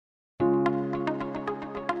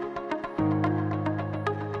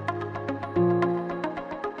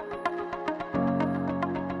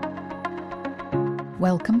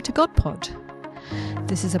Welcome to GodPod.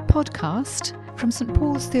 This is a podcast from St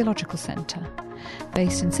Paul's Theological Centre,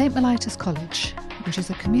 based in St Mellitus College, which is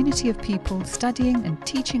a community of people studying and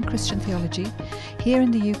teaching Christian theology here in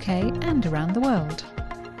the UK and around the world.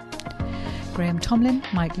 Graham Tomlin,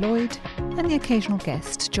 Mike Lloyd, and the occasional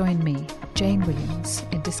guest join me, Jane Williams,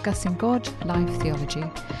 in discussing God, life, theology.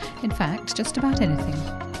 In fact, just about anything.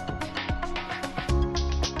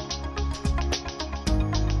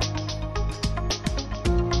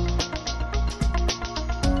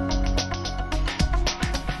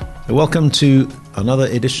 Welcome to another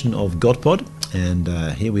edition of GodPod, and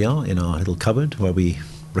here we are in our little cupboard where we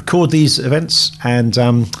record these events, and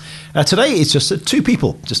today it's just two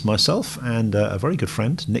people, just myself and a very good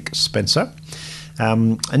friend, Nick Spencer.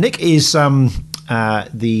 And Nick is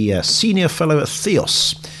the Senior Fellow at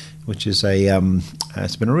Theos, which is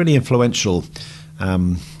it's been a really influential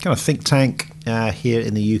kind of think tank here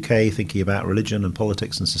in the UK, thinking about religion and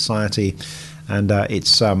politics and society. And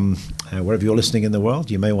it's wherever you're listening in the world,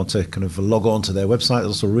 you may want to kind of log on to their website.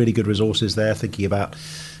 There's also really good resources there, thinking about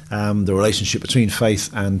the relationship between faith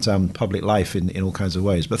and public life in all kinds of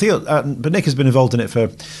ways. But Nick has been involved in it for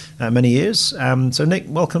many years. So Nick,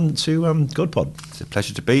 welcome to GodPod. It's a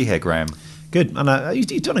pleasure to be here, Graham. Good. And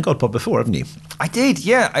you've done a GodPod before, haven't you? I did,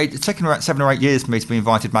 yeah. It's taken about 7 or 8 years for me to be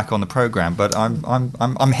invited back on the programme, but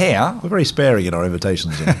I'm here. We're very sparing in our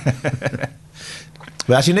invitations. Yeah.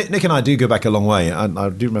 But actually, Nick and I do go back a long way. I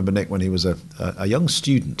do remember Nick when he was a young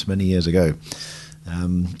student many years ago.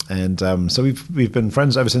 So we've been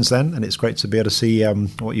friends ever since then, and it's great to be able to see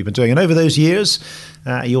what you've been doing. And over those years,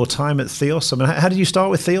 your time at Theos, I mean, how did you start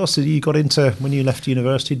with Theos? You got into, when you left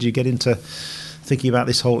university, did you get into thinking about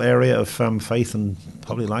this whole area of faith and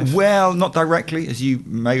public life? Well, not directly. As you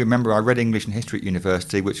may remember, I read English and History at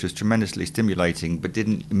university, which was tremendously stimulating, but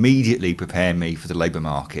didn't immediately prepare me for the labour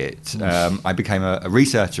market. I became a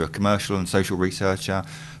researcher, a commercial and social researcher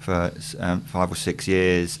for 5 or 6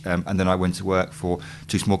 years, and then I went to work for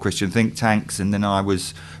 2 small Christian think tanks, and then I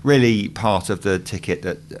was really part of the ticket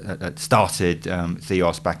that started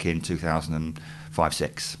Theos back in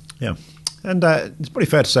 2005-06. Yeah. And it's pretty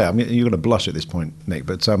fair to say, I mean, you're going to blush at this point, Nick,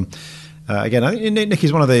 but again, I think Nick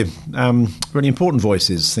is one of the really important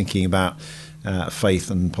voices thinking about faith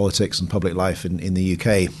and politics and public life in the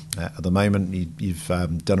UK at the moment. You've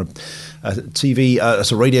done a TV,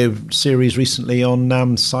 a radio series recently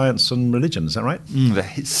on science and religion, is that right? The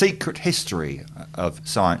Secret History of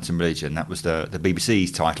Science and Religion. That was the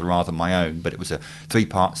BBC's title rather than my own, but it was a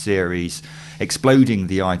 3-part series exploding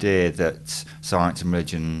the idea that science and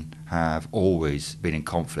religion have always been in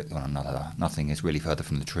conflict with one another. Nothing is really further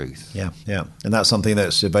from the truth. Yeah. And that's something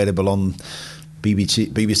that's available on BBC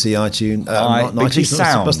iTunes. BBC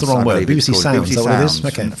Sounds. That's the wrong word. BBC Sounds. Is that what it is?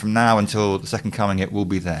 Okay. From now until the second coming, it will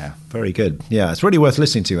be there. Very good. Yeah, it's really worth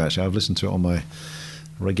listening to, actually. I've listened to it on my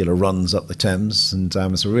regular runs up the Thames, and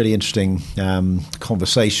it's a really interesting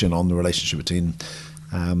conversation on the relationship between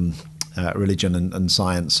religion and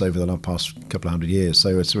science over the past couple of hundred years.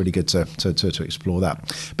 So it's really good to explore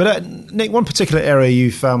that. But Nick, one particular area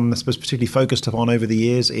you've, I suppose, particularly focused upon over the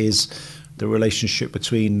years is the relationship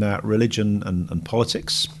between religion and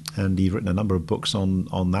politics. And you've written a number of books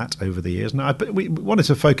on that over the years. Now, we wanted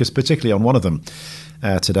to focus particularly on one of them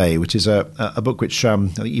today, which is a book which I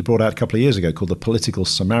think you brought out a couple of years ago called The Political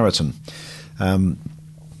Samaritan.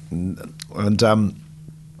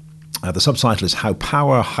 The subtitle is How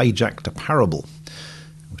Power Hijacked a Parable,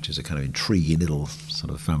 which is a kind of intriguing little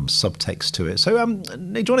sort of subtext to it. So,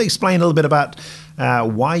 Nick, do you want to explain a little bit about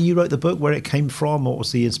why you wrote the book, where it came from, what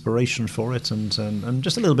was the inspiration for it, and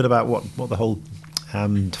just a little bit about what the whole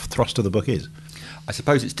thrust of the book is? I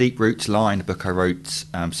suppose its deep roots lie in a book I wrote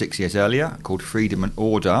 6 years earlier called Freedom and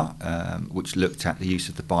Order, which looked at the use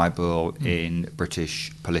of the Bible in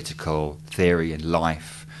British political theory and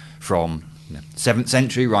life from 7th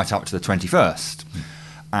century right up to the 21st.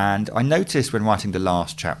 And I noticed when writing the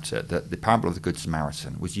last chapter that the parable of the Good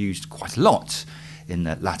Samaritan was used quite a lot in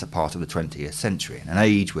the latter part of the 20th century, in an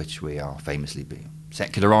age which we are famously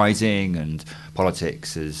secularising, and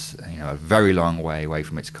politics is a very long way away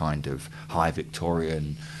from its kind of high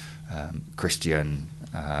Victorian Christian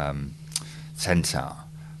centre.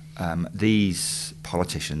 These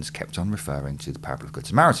politicians kept on referring to the parable of Good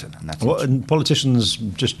Samaritan. And politicians,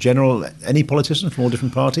 just general, any politician from all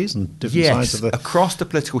different parties and different sides of the... Yes, across the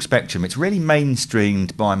political spectrum. It's really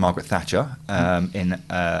mainstreamed by Margaret Thatcher in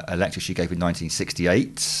a lecture she gave in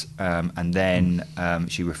 1968, and then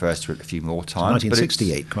she refers to it a few more times.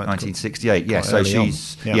 1968, 1968, yes. So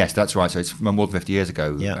she's... Yes, that's right. So it's more than 50 years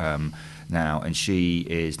ago now, and she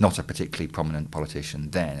is not a particularly prominent politician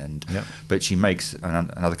then. But she makes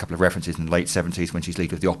another couple of references in the late 70s when she's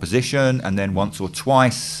leader of the opposition, and then once or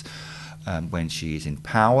twice when she is in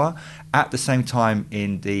power. At the same time,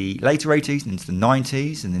 in the later 80s, into the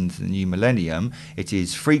 90s, and into the new millennium, it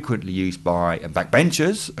is frequently used by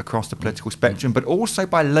backbenchers across the political spectrum, but also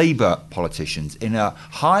by Labour politicians in a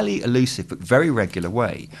highly elusive but very regular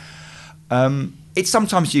way. It's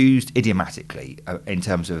sometimes used idiomatically in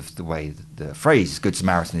terms of the way the phrase Good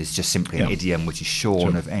Samaritan is just simply an idiom which is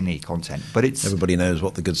shorn of any content. But it's everybody knows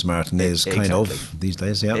what the Good Samaritan is, kind of, these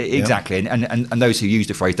days. Exactly. And those who use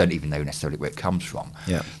the phrase don't even know necessarily where it comes from.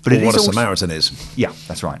 But what a Samaritan is. Yeah,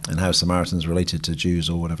 that's right. And how Samaritans related to Jews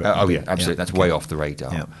or whatever. Absolutely. That's way off the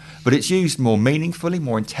radar. But it's used more meaningfully,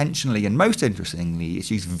 more intentionally, and most interestingly,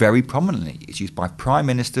 it's used very prominently. It's used by prime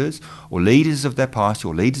ministers or leaders of their party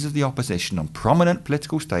or leaders of the opposition on prominent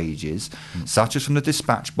political stages, such as from the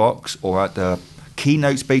dispatch box or at the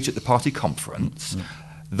keynote speech at the party conference.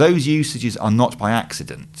 Those usages are not by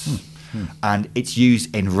accident. And it's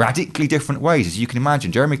used in radically different ways. As you can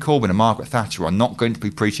imagine, Jeremy Corbyn and Margaret Thatcher are not going to be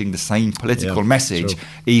preaching the same political message,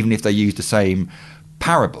 even if they use the same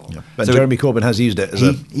parable. But so Jeremy Corbyn has used it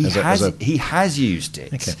he has used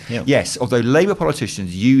it. Yes, although Labour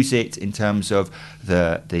politicians use it in terms of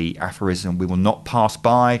the aphorism, we will not pass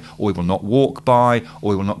by, or we will not walk by, or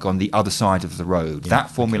we will not go on the other side of the road. That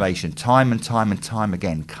formulation time and time and time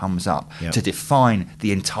again comes up to define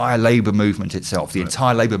the entire Labour movement itself. The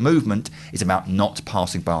entire Labour movement is about not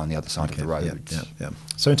passing by on the other side of the road.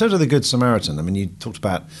 So in terms of the Good Samaritan, I mean, you talked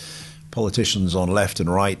about politicians on left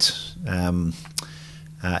and right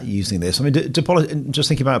using this. I mean, just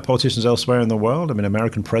thinking about politicians elsewhere in the world. I mean,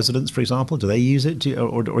 American presidents, for example, do they use it?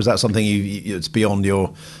 Or is that something it's beyond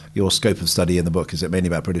your scope of study in the book? Is it mainly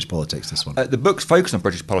about British politics, this one? The book's focused on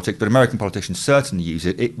British politics, but American politicians certainly use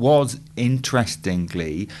it. It was,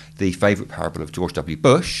 interestingly, the favourite parable of George W.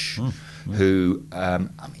 Bush, who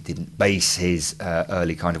didn't base his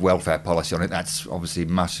early kind of welfare policy on it. That's obviously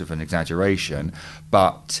much of an exaggeration.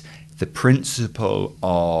 But the principle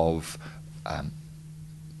of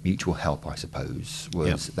mutual help, I suppose,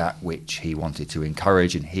 was that which he wanted to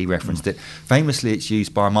encourage, and he referenced it. Famously, it's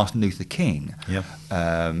used by Martin Luther King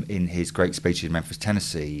in his great speech in Memphis,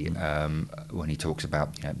 Tennessee, when he talks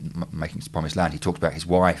about making his promised land. He talks about his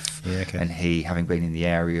wife and he having been in the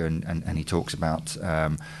area, and he talks about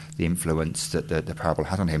the influence that the parable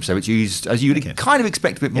had on him. So it's used, as you'd kind of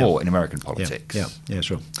expect a bit more in American politics. Yeah,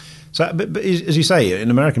 sure. So, but as you say, in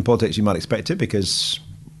American politics, you might expect it because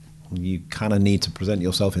you kind of need to present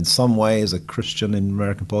yourself in some way as a Christian in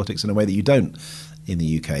American politics in a way that you don't in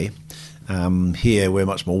the UK. Here, we're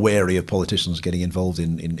much more wary of politicians getting involved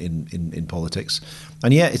in politics,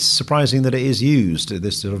 and yet it's surprising that it is used.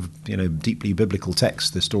 This sort of deeply biblical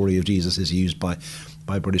text, the story of Jesus, is used by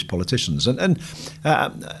British politicians, and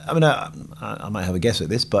I might have a guess at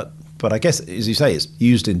this, but I guess, as you say, it's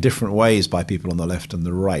used in different ways by people on the left and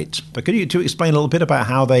the right. But could you explain a little bit about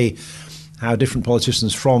how different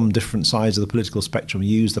politicians from different sides of the political spectrum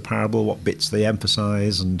use the parable, what bits they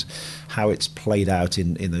emphasise, and how it's played out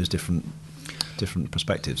in those different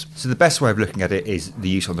perspectives? So the best way of looking at it is the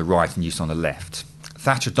use on the right and use on the left.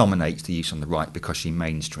 Thatcher dominates the use on the right because she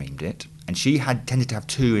mainstreamed it, and she had tended to have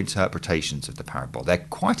two interpretations of the parable. They're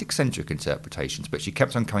quite eccentric interpretations, but she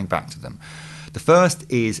kept on coming back to them. The first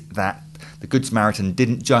is that the Good Samaritan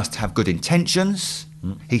didn't just have good intentions,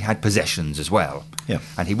 he had possessions as well.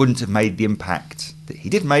 And he wouldn't have made the impact that he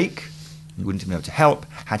did make, he wouldn't have been able to help,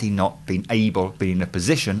 had he not been in a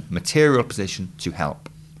position, material position, to help.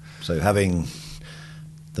 So having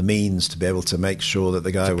the means to be able to make sure that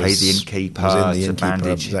the guy was pay the innkeeper, to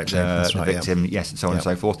bandage the victim, and so on and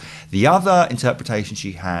so forth. The other interpretation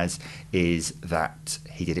she has is that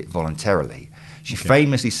he did it voluntarily. She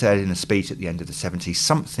famously said in a speech at the end of the 70s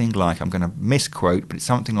something like, I'm going to misquote, but it's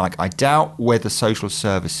something like, I doubt whether social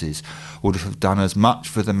services would have done as much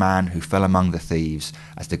for the man who fell among the thieves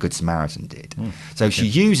as the Good Samaritan did. So she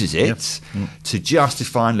uses it to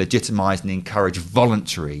justify and legitimise and encourage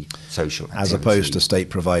voluntary social activity. As opposed to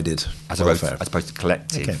state-provided welfare. As opposed to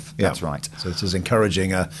collective. That's right. So it is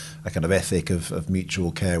encouraging a kind of ethic of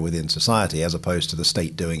mutual care within society as opposed to the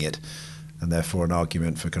state doing it, and therefore an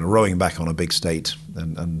argument for kind of rowing back on a big state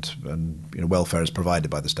and welfare is provided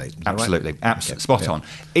by the state. Absolutely. Right? Spot on.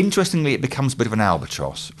 Interestingly, it becomes a bit of an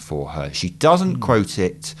albatross for her. She doesn't quote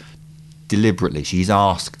it deliberately. She's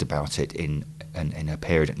asked about it in in her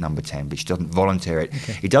period at number 10, but she doesn't volunteer it.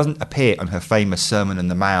 It doesn't appear on her famous Sermon on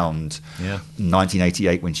the Mount in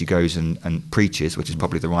 1988 when she goes and preaches, which is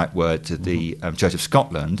probably the right word, to the Church of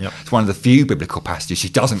Scotland. It's one of the few biblical passages she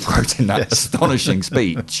doesn't quote in that astonishing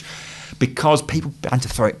speech, because people began to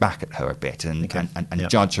throw it back at her a bit and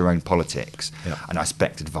judge her own politics. And I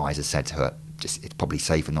expect advisors said to her, it's probably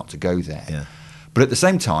safer not to go there. But at the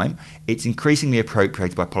same time, it's increasingly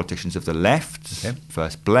appropriated by politicians of the left.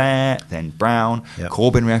 First Blair, then Brown.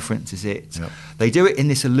 Corbyn references it. They do it in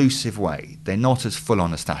this elusive way. They're not as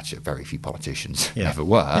full-on as Thatcher. Very few politicians ever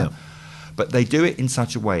were. But they do it in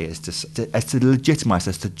such a way as to legitimise,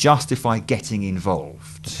 as to justify getting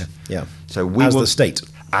involved. So the state.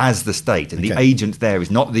 As the state. And the agent there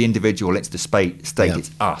is not the individual, it's the state.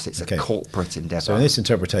 It's us. It's a corporate endeavour. So in this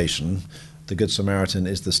interpretation, the Good Samaritan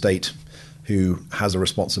is the state who has a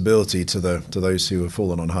responsibility to those who have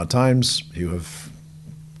fallen on hard times, who have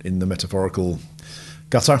in the metaphorical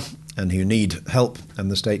gutter, and who need help, and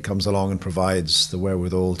the state comes along and provides the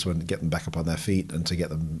wherewithal to get them back up on their feet and to get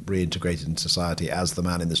them reintegrated in society as the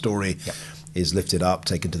man in the story is lifted up,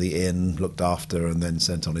 taken to the inn, looked after, and then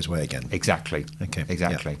sent on his way again. Exactly.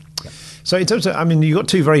 So in terms of, you've got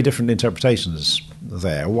two very different interpretations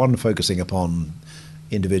there, one focusing upon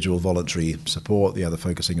individual voluntary support, the other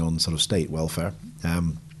focusing on sort of state welfare.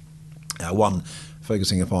 One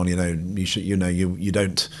focusing upon, the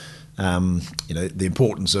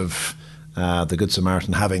importance of the Good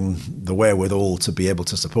Samaritan having the wherewithal to be able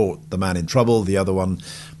to support the man in trouble. The other one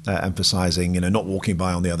emphasising, not walking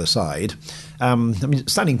by on the other side.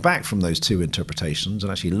 Standing back from those two interpretations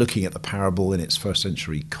and actually looking at the parable in its first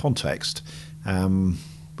century context,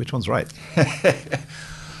 which one's right?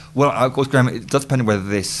 Well, of course, Graham, it does depend on whether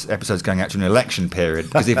this episode is going out to an election period,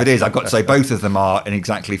 because if it is, I've got to say both of them are in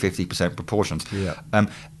exactly 50% proportions.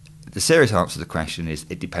 The serious answer to the question is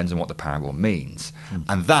it depends on what the parable means.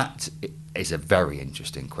 And that is a very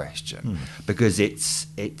interesting question, because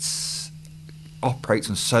it's operates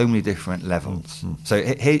on so many different levels. So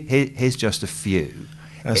here's just a few.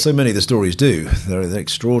 So many of the stories do. They're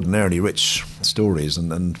extraordinarily rich stories,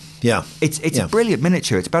 and it's a brilliant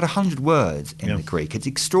miniature. It's about 100 words in the Greek. It's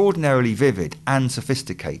extraordinarily vivid and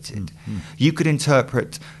sophisticated. You could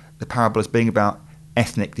interpret the parable as being about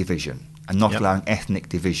ethnic division and not allowing ethnic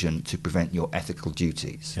division to prevent your ethical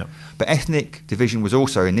duties. But ethnic division was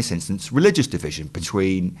also, in this instance, religious division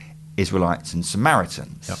between Israelites and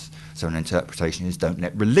Samaritans. So an interpretation is don't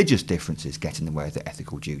let religious differences get in the way of the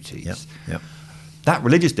ethical duties. That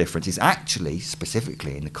religious difference is actually,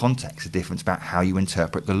 specifically in the context, a difference about how you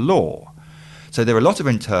interpret the law. So there are a lot of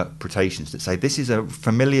interpretations that say this is a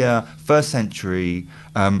familiar first century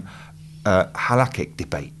halakhic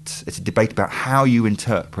debate. It's a debate about how you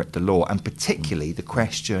interpret the law, and particularly the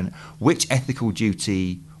question, which ethical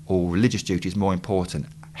duty or religious duty is more important,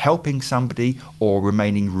 helping somebody or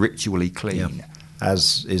remaining ritually clean?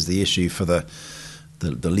 As is the issue for the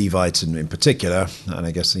Levites in particular, and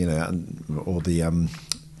I guess or the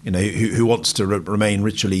who wants to remain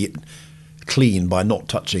ritually clean by not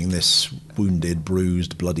touching this wounded,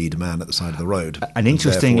 bruised, bloodied man at the side of the road, and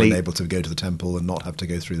interestingly, able to go to the temple and not have to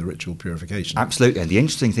go through the ritual purification. Absolutely, and the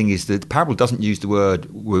interesting thing is that the parable doesn't use the word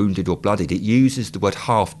wounded or bloodied; it uses the word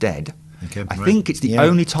half dead. I think it's the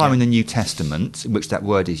only time in the New Testament in which that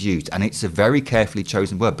word is used, and it's a very carefully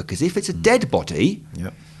chosen word, because if it's a dead body,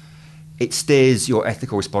 it steers your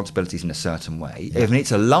ethical responsibilities in a certain way. If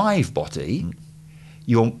it's a live body,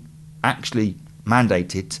 you're actually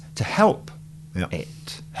mandated to help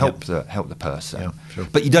the person.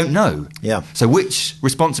 But you don't know. So which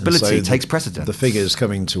responsibility takes precedence? The figures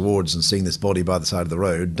coming towards and seeing this body by the side of the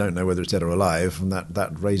road don't know whether it's dead or alive, and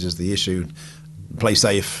that raises the issue. Play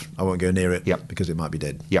safe. I won't go near it because it might be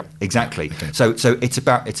dead. Exactly. So it's a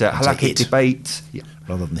halakhic debate.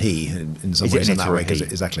 Rather than he, in some ways, in that way.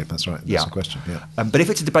 Exactly, that's right. That's the question. But if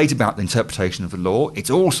it's a debate about the interpretation of the law, it's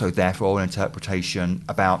also therefore an interpretation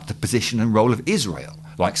about the position and role of Israel.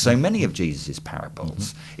 Like so many of Jesus'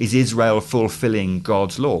 parables, is Israel fulfilling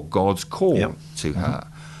God's law, God's call to her?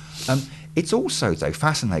 It's also, though,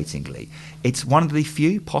 fascinatingly, it's one of the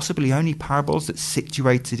few, possibly only parables that's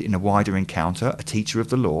situated in a wider encounter, a teacher of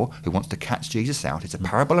the law who wants to catch Jesus out. It's a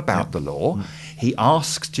parable about the law. He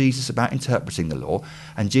asks Jesus about interpreting the law,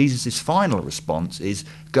 and Jesus' final response is,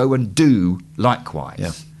 go and do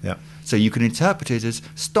likewise. So you can interpret it as,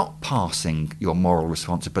 stop passing your moral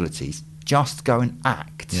responsibilities, just go and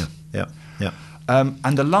act.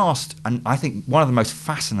 And the last, and I think one of the most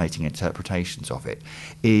fascinating interpretations of it,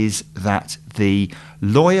 is that the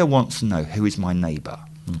lawyer wants to know who is my neighbour.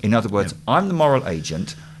 In other words, I'm the moral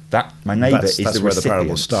agent, that my neighbour is the recipient. That's where the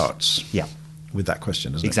parable starts. with that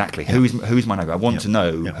question, isn't exactly. it? Who's my neighbour? I want to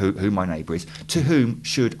know Yeah. who my neighbour is. To whom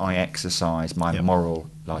should I exercise my moral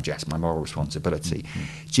largesse, my moral responsibility?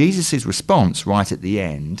 Jesus' response right at the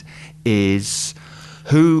end is,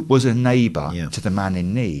 who was a neighbour to the man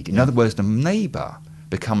in need? In other words, the neighbour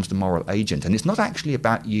becomes the moral agent. And it's not actually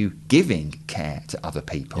about you giving care to other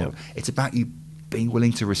people. Yeah. It's about you being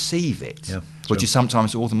willing to receive it, Yeah, which is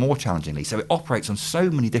sometimes all the more challengingly. So it operates on so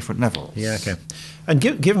many different levels. Yeah, okay. And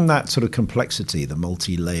given that sort of complexity, the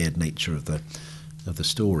multi-layered nature of the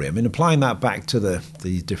story, I mean, applying that back to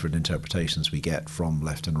the different interpretations we get from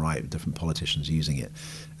left and right, different politicians using it,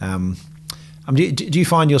 I mean, do you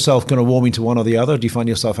find yourself kind of warming to one or the other? Do you find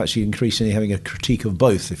yourself actually increasingly having a critique of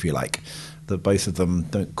both, if you like, that both of them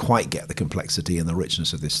don't quite get the complexity and the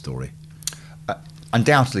richness of this story?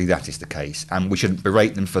 Undoubtedly that is the case, and we shouldn't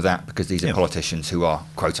berate them for that, because these are politicians who are,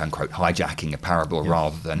 quote-unquote, hijacking a parable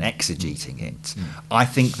rather than exegeting it. I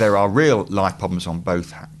think there are real life problems on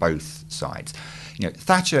both sides. You know,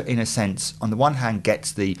 Thatcher, in a sense, on the one hand,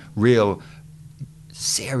 gets the real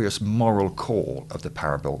serious moral call of the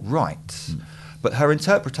parable right, but her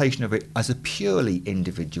interpretation of it as a purely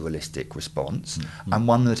individualistic response and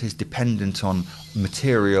one that is dependent on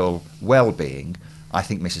material well-being, I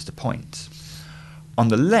think misses the point. On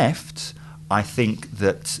the left, I think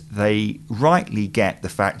that they rightly get the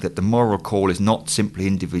fact that the moral call is not simply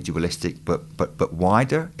individualistic but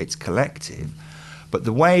wider, it's collective. But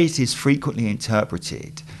the way it is frequently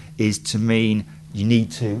interpreted is to mean you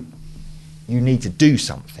need to do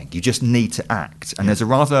something, you just need to act. And there's a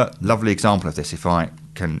rather lovely example of this, if I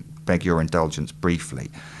can beg your indulgence briefly.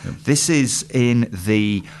 This is in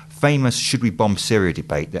the famous Should We Bomb Syria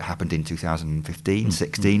debate that happened in 2015,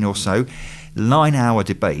 16 or so. 9-hour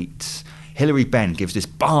debate. Hilary Benn gives this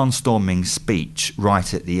barnstorming speech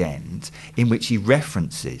right at the end in which he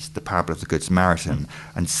references the parable of the Good Samaritan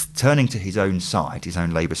and turning to his own side, his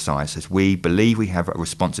own Labour side, says, we believe we have a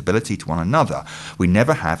responsibility to one another. We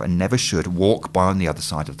never have and never should walk by on the other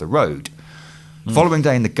side of the road. Following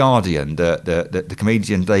day in The Guardian, the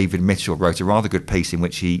comedian David Mitchell wrote a rather good piece in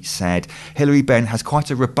which he said, Hilary Benn has quite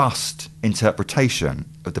a robust interpretation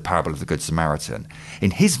of the parable of the Good Samaritan. In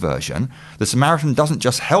his version, the Samaritan doesn't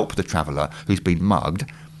just help the traveller who's been mugged,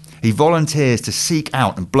 he volunteers to seek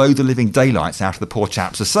out and blow the living daylights out of the poor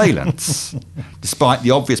chap's assailants, despite the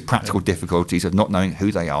obvious practical difficulties of not knowing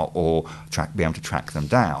who they are or be able to track them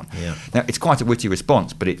down. Yeah. Now, it's quite a witty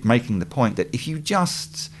response, but it's making the point that if you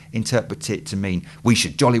just interpret it to mean we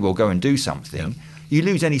should jolly well go and do something, you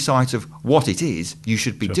lose any sight of what it is you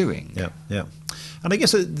should be doing. Yeah. And I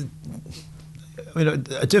guess a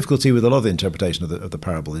difficulty with a lot of the interpretation of the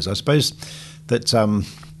parable is, I suppose, that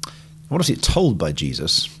obviously it's told by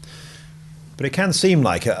Jesus, but it can seem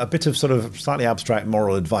like a bit of sort of slightly abstract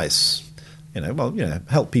moral advice.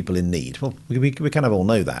 Help people in need. Well, we kind of all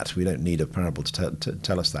know that. We don't need a parable to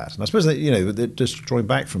tell us that. And I suppose that, just drawing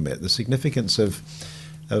back from it, the significance of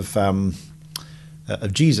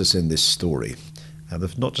Jesus in this story,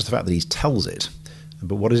 not just the fact that he tells it,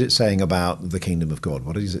 but what is it saying about the kingdom of God?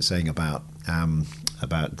 What is it saying about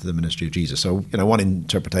the ministry of Jesus? So, one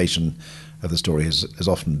interpretation of the story has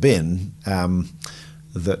often been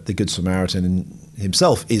that the Good Samaritan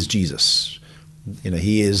himself is Jesus.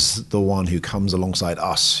 He is the one who comes alongside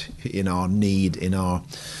us in our need, in our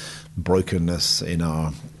brokenness, in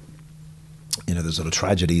our the sort of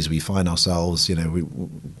tragedies we find ourselves, to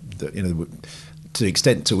the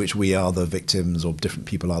extent to which we are the victims or different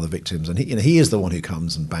people are the victims. And he is the one who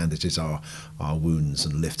comes and bandages our wounds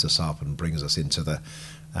and lifts us up and brings us into the,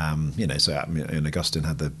 and Augustine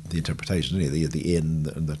had the interpretation, the inn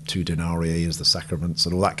and the 2 denarii as the sacraments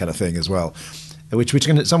and all that kind of thing as well, which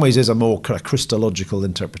in some ways is a more kind of Christological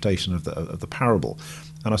interpretation of the parable.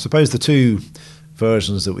 And I suppose the two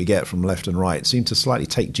versions that we get from left and right seem to slightly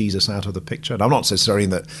take Jesus out of the picture. And I'm not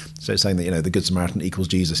saying that the Good Samaritan equals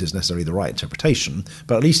Jesus is necessarily the right interpretation,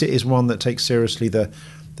 but at least it is one that takes seriously the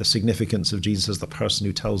significance of Jesus as the person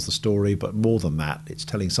who tells the story. But more than that, it's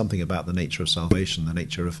telling something about the nature of salvation, the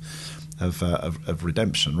nature of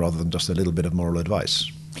redemption, rather than just a little bit of moral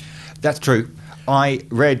advice. That's true. I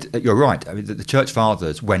read, you're right, I mean, the Church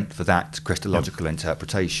Fathers went for that Christological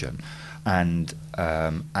interpretation. And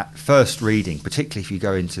at first reading, particularly if you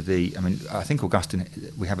go into I think Augustine,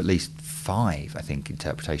 we have at least 5,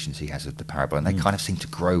 interpretations he has of the parable, and they kind of seem to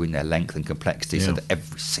grow in their length and complexity so that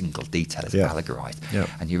every single detail is allegorized.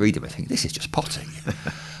 And you read them and think, this is just potting.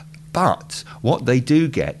 But what they do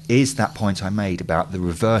get is that point I made about the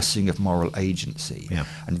reversing of moral agency. Yeah.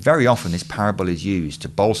 And very often this parable is used to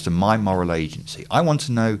bolster my moral agency. I want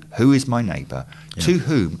to know who is my neighbour, to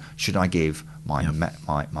whom should I give my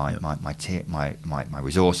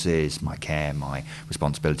resources, my care, my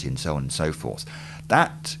responsibility, and so on and so forth.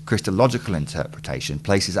 That Christological interpretation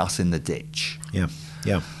places us in the ditch. Yeah,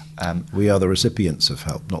 yeah. We are the recipients of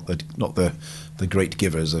help, not the great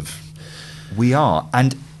givers of. We are,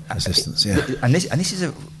 and assistance. Yeah, and this is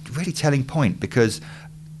a really telling point, because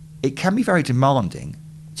it can be very demanding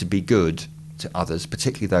to be good to others,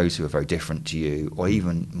 particularly those who are very different to you, or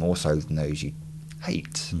even more so than those you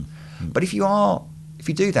hate. But if you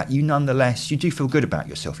do that, you do feel good about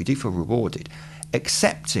yourself. You do feel rewarded.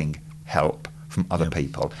 Accepting help from other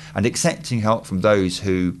people and accepting help from those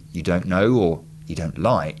who you don't know or you don't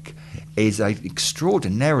like is an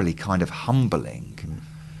extraordinarily kind of humbling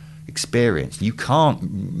experience. You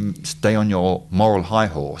can't stay on your moral high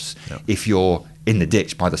horse if you're in the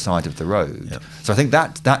ditch by the side of the road. So I think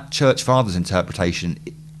that Church Fathers interpretation,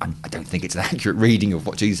 I don't think it's an accurate reading of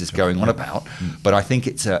what Jesus is going on about, but I think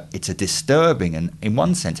it's a disturbing and, in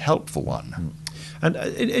one sense, helpful one. And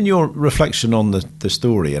in your reflection on the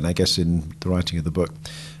story, and I guess in the writing of the book,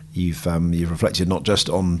 you've reflected not just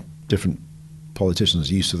on different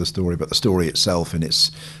politicians' use of the story, but the story itself in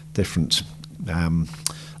its different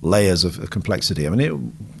layers of complexity. At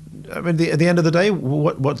the end of the day,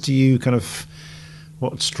 what do you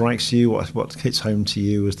what strikes you, what hits home to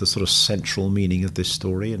you as the sort of central meaning of this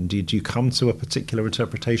story? And do you come to a particular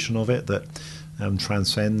interpretation of it that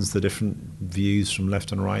transcends the different views from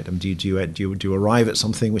left and right? And do you arrive at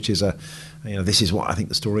something which is this is what I think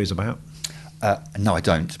the story is about? No, I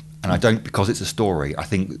don't. And I don't because it's a story. I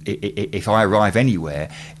think if I arrive anywhere,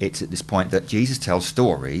 it's at this point that Jesus tells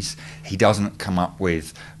stories. He doesn't come up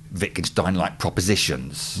with Wittgenstein-like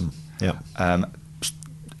propositions.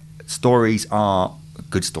 Stories are,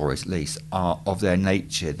 good stories at least, are of their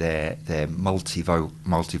nature, they're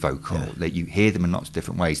multivocal, that you hear them in lots of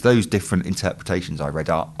different ways. Those different interpretations I read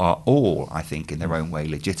are all, I think, in their own way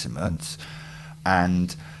legitimate.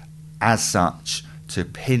 And as such, to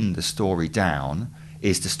pin the story down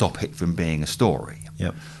is to stop it from being a story.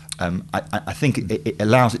 I think it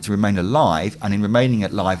allows it to remain alive, and in remaining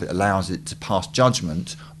alive, it allows it to pass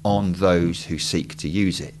judgment on those who seek to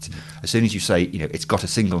use it. As soon as you say, it's got a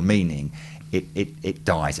single meaning, it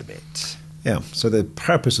dies a bit. Yeah. So the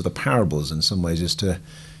purpose of the parables, in some ways,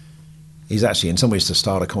 is actually in some ways to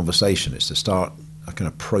start a conversation. It's to start a kind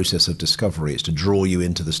of process of discovery. It's to draw you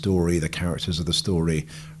into the story, the characters of the story,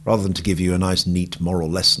 rather than to give you a nice, neat moral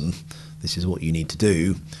lesson. This is what you need to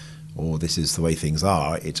do, or this is the way things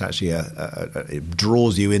are. It's actually it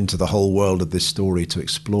draws you into the whole world of this story to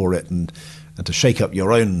explore it and to shake up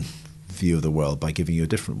your own view of the world by giving you a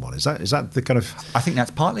different one. Is that the kind of? I think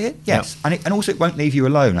that's partly it. Yes, and also it won't leave you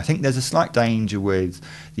alone. I think there's a slight danger with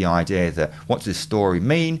the idea that what does this story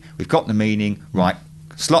mean? We've got the meaning, right?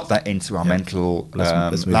 Slot that into our mental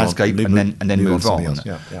landscape and then move on.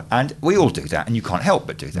 And we all do that, and you can't help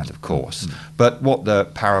but do that, of course. But what the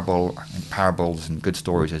parables and good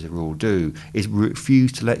stories as a rule do is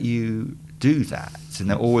refuse to let you do that. And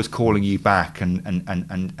they're always calling you back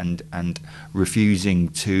and refusing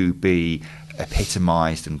to be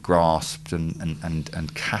epitomised and grasped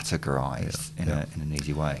and categorised in an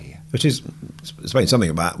easy way. Which is saying something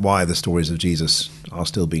about why the stories of Jesus are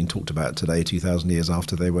still being talked about today, 2,000 years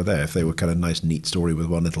after they were there. If they were kind of nice, neat story with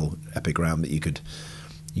one little epigram that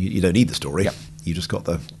you don't need the story. You just got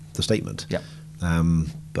the statement.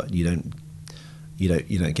 But you don't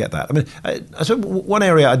get that. So one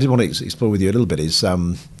area I did want to explore with you a little bit is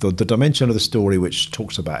the dimension of the story which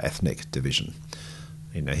talks about ethnic division.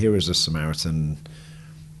 Here is a Samaritan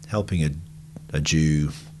helping a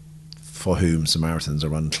Jew for whom Samaritans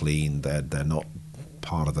are unclean. They're not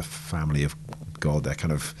part of the family of God. They're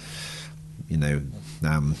kind of,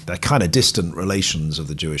 they're kind of distant relations of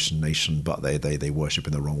the Jewish nation, but they worship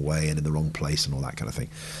in the wrong way and in the wrong place and all that kind of thing.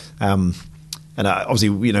 And obviously,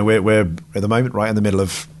 we're at the moment right in the middle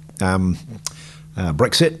of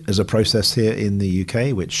Brexit as a process here in the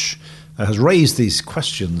UK, which has raised these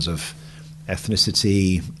questions of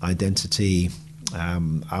ethnicity, identity,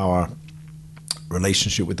 our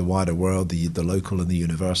relationship with the wider world, the local and the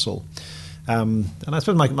universal. And I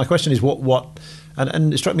suppose my question is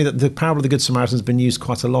and it struck me that the parable of the Good Samaritan has been used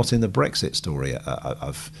quite a lot in the Brexit story.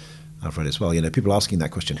 I've read as well. People asking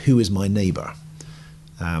that question: who is my neighbour?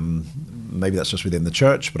 Maybe that's just within the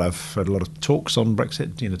church, but I've heard a lot of talks on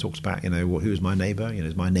Brexit. Talks about who is my neighbour?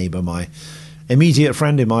 Is my neighbour my immediate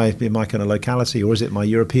friend in my kind of locality, or is it my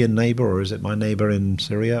European neighbour, or is it my neighbour in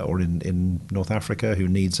Syria or in North Africa who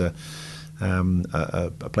needs a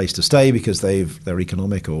place to stay because they're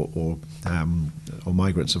economic or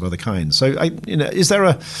migrants of other kinds? So, is there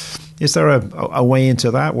a way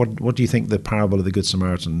into that? What do you think the parable of the Good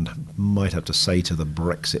Samaritan might have to say to the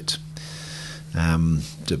Brexit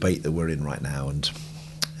debate that we're in right now, and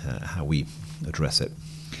how we address it?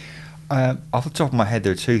 Off the top of my head,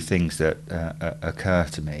 there are two things that occur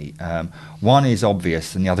to me. One is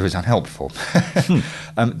obvious and the other is unhelpful.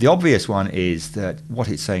 The obvious one is that what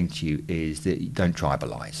it's saying to you is that you don't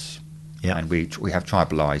tribalise. Yeah. And we have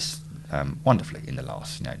tribalised wonderfully in the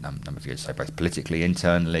last number of years, so both politically,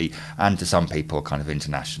 internally, and to some people kind of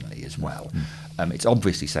internationally as well. It's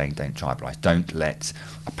obviously saying don't tribalise. Don't let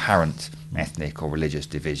apparent ethnic or religious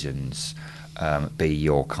divisions be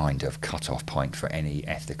your kind of cut-off point for any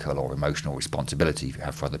ethical or emotional responsibility you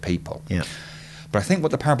have for other people. Yeah. But I think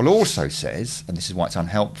what the parable also says, and this is why it's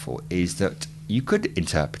unhelpful, is that you could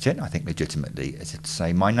interpret it, I think legitimately, as to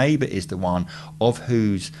say, my neighbour is the one of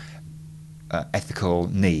whose ethical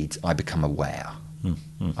needs I become aware.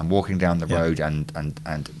 I'm walking down the road and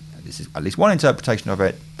this is at least one interpretation of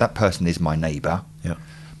it, that person is my neighbour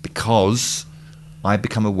because I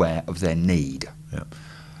become aware of their need. Yeah.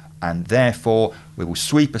 And therefore, we will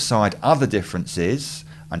sweep aside other differences,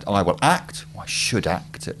 and I will act, or I should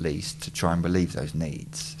act at least, to try and relieve those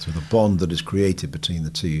needs. So the bond that is created between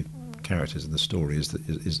the two characters in the story is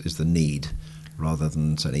the need, rather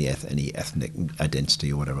than any ethnic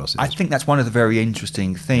identity or whatever else it is. I think that's one of the very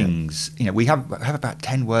interesting things. Yeah. We have about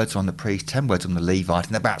 10 words on the priest, 10 words on the Levite,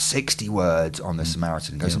 and about 60 words on the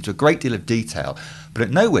Samaritan. It goes into a great deal of detail, but at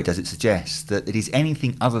nowhere does it suggest that it is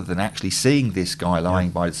anything other than actually seeing this guy lying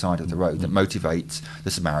by the side of the road that motivates the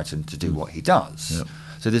Samaritan to do what he does. Yeah.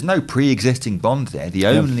 So there's no pre-existing bond there. The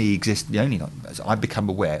only I become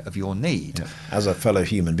aware of your need as a fellow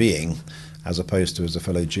human being, as opposed to as a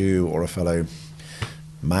fellow Jew or a fellow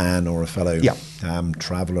man or a fellow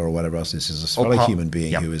traveller or whatever else. This is a fellow human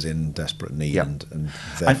being who is in desperate need and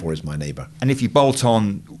therefore is my neighbour. And if you bolt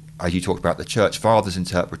on, as you talked about, the Church Fathers'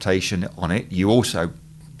 interpretation on it, you also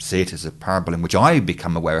see it as a parable in which I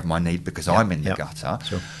become aware of my need because I'm in the gutter.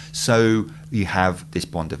 Sure. So you have this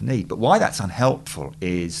bond of need. But why that's unhelpful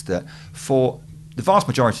is that for the vast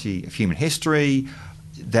majority of human history,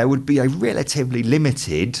 there would be a relatively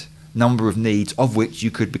limited number of needs of which you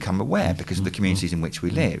could become aware because of the communities in which we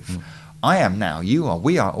live. I am now, you are,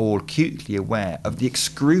 we are all acutely aware of the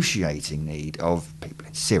excruciating need of people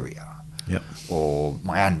in Syria or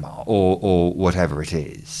Myanmar or whatever it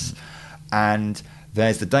is. And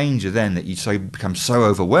there's the danger then that you become so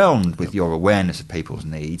overwhelmed with your awareness of people's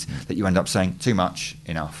needs that you end up saying too much,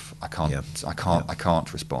 enough, I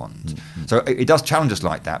can't respond. So it does challenge us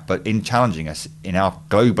like that, but in challenging us in our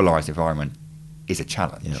globalised environment is a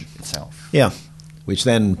challenge itself. Yeah, which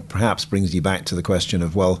then perhaps brings you back to the question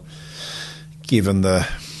of, well, given the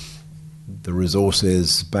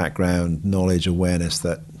resources, background, knowledge, awareness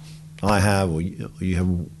that I have or you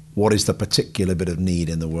have, what is the particular bit of need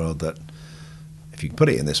in the world that, if you put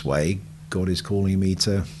it in this way, God is calling me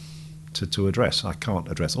to address? I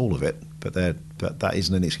can't address all of it, but that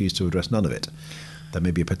isn't an excuse to address none of it. There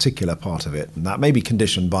may be a particular part of it, and that may be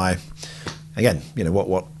conditioned by, again,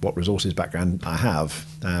 what resources, background I have,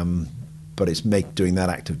 but it's doing that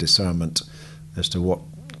act of discernment as to what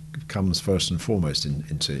comes first and foremost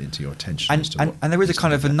into your attention. And there is a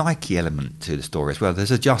kind of a Nike element to the story as well.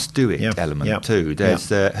 There's a just do it element too. There's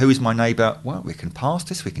who is my neighbour? Well, we can pass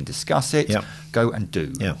this, we can discuss it, go and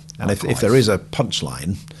do. Yeah, and if there is a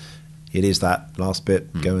punchline, it is that last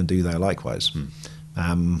bit, go and do thou likewise.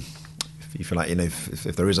 If you like,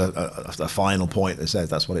 if there is a final point that says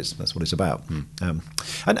that's what it's about.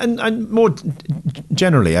 And more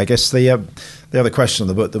generally, I guess the other question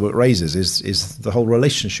the book raises is the whole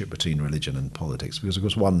relationship between religion and politics, because of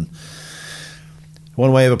course one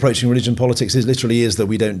way of approaching religion and politics is that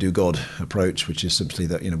we don't do God approach, which is simply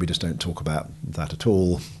that we just don't talk about that at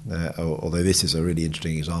all. Although this is a really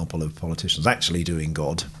interesting example of politicians actually doing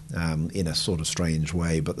God in a sort of strange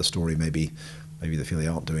way, but the story maybe they feel they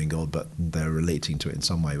aren't doing God, but they're relating to it in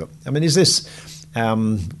some way. But I mean, is this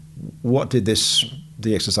what did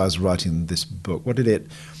the exercise of writing this book? What did it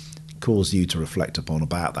cause you to reflect upon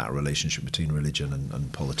about that relationship between religion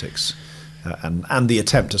and politics, and the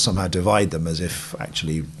attempt to somehow divide them as if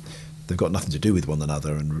actually they've got nothing to do with one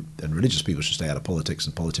another, and religious people should stay out of politics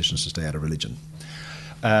and politicians should stay out of religion?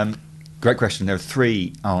 Great question. There are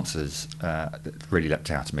three answers that really leapt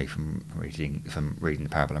out to me from reading the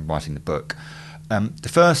parable and writing the book. The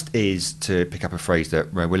first is to pick up a phrase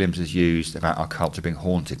that Ray Williams has used about our culture being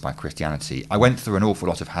haunted by Christianity. I went through an awful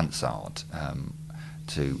lot of Hansard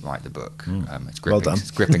to write the book. It's gripping, Well done.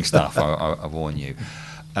 it's gripping stuff, I warn you.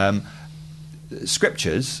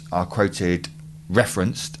 Scriptures are quoted,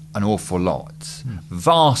 referenced an awful lot,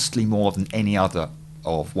 vastly more than any other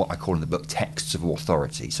of what I call in the book texts of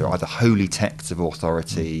authority. So either holy texts of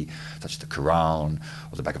authority, such as the Quran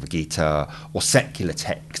or the Bhagavad Gita, or secular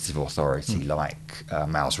texts of authority like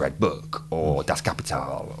Mao's Red Book or Das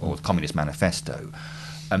Kapital or the Communist Manifesto.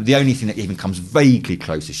 The only thing that even comes vaguely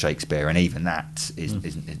close is Shakespeare, and even that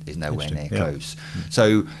is nowhere near close.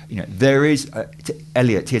 So, there is,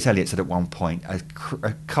 T.S. Eliot said at one point, a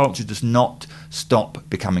culture does not stop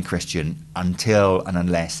becoming Christian until and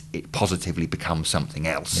unless it positively becomes something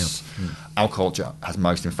else. Our culture has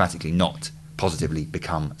most emphatically not positively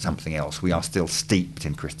become something else. We are still steeped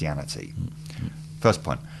in Christianity. First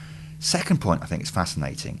point. Second point I think is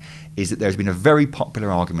fascinating is that there's been a very popular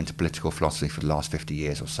argument in political philosophy for the last 50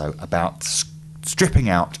 years or so about stripping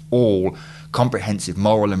out all comprehensive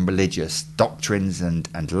moral and religious doctrines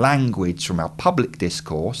and language from our public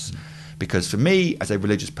discourse, because for me as a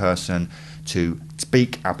religious person to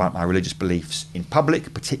speak about my religious beliefs in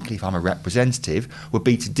public, particularly if I'm a representative, would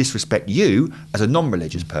be to disrespect you as a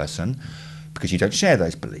non-religious person because you don't share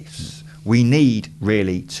those beliefs. We need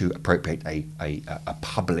really to appropriate a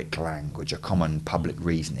public language, a common public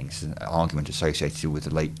reasoning. It's an argument associated with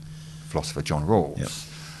the late philosopher John Rawls.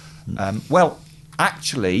 Well,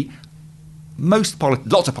 actually, lots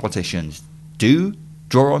of politicians do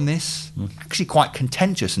draw on this, actually quite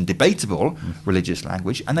contentious and debatable religious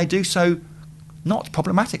language, and they do so not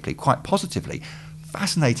problematically, quite positively.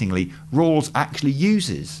 Fascinatingly, Rawls actually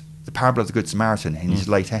uses the parable of the Good Samaritan in his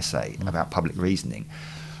late essay about public reasoning.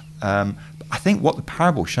 I think what the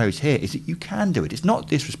parable shows here is that you can do it. It's not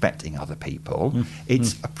disrespecting other people.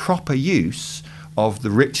 It's a proper use of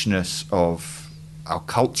the richness of our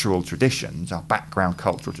cultural traditions, our background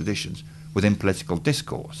cultural traditions, within political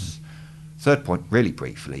discourse. Third point, really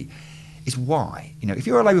briefly, is why. If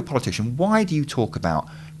you're a Labour politician, why do you talk about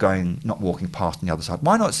not walking past on the other side?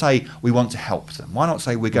 Why not say we want to help them? Why not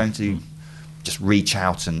say we're going to just reach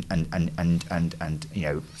out and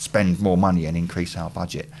spend more money and increase our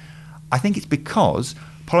budget? I think it's because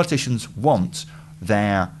politicians want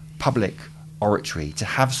their public oratory to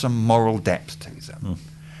have some moral depth to them.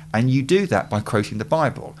 And you do that by quoting the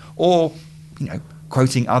Bible or,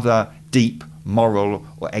 quoting other deep moral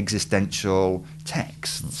or existential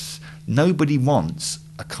texts. Nobody wants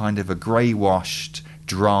a kind of a grey-washed,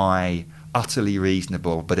 dry, utterly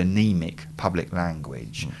reasonable but anemic public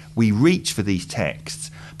language. We reach for these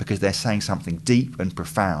texts because they're saying something deep and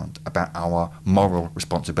profound about our moral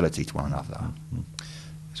responsibility to one another.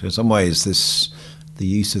 So in some ways, the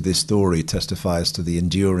use of this story testifies to the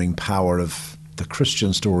enduring power of the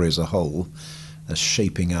Christian story as a whole, as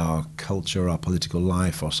shaping our culture, our political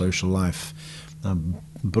life, our social life,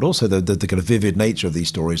 but also the kind of vivid nature of these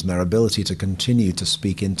stories and their ability to continue to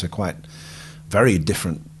speak into quite very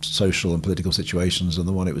different social and political situations than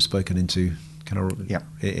the one it was spoken into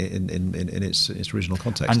in its original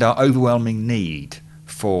context. And our overwhelming need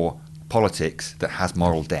for politics that has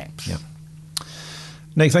moral depth.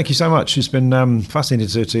 Nick, thank you so much. It's been fascinating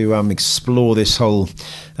to explore this whole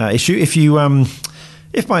issue.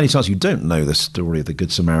 If by any chance you don't know the story of the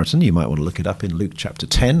Good Samaritan, you might want to look it up in Luke chapter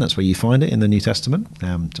 10. That's where you find it in the New Testament,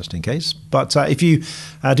 just in case. But if you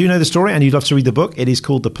do know the story and you'd love to read the book, it is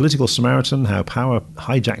called The Political Samaritan, How Power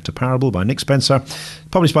Hijacked a Parable by Nick Spencer,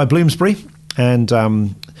 published by Bloomsbury. And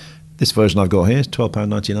this version I've got here is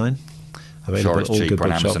 £12.99. Sure, it's cheap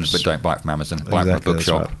on Amazon, but don't buy it from Amazon. Buy it from a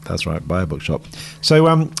bookshop. That's right, buy a bookshop.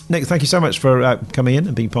 So, Nick, thank you so much for coming in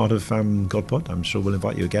and being part of GodPod. I'm sure we'll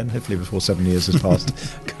invite you again, hopefully before 7 years has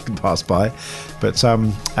passed by. But so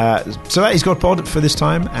that is GodPod for this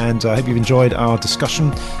time, and I hope you've enjoyed our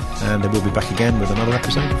discussion, and we'll be back again with another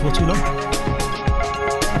episode before too long.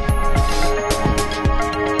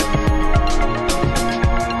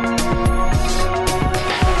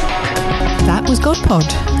 That was GodPod,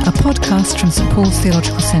 a podcast from St Paul's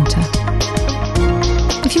Theological Centre.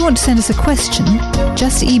 If you want to send us a question,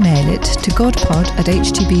 just email it to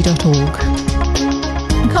godpod@htb.org.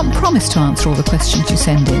 We can't promise to answer all the questions you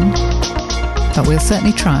send in, but we'll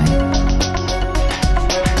certainly try.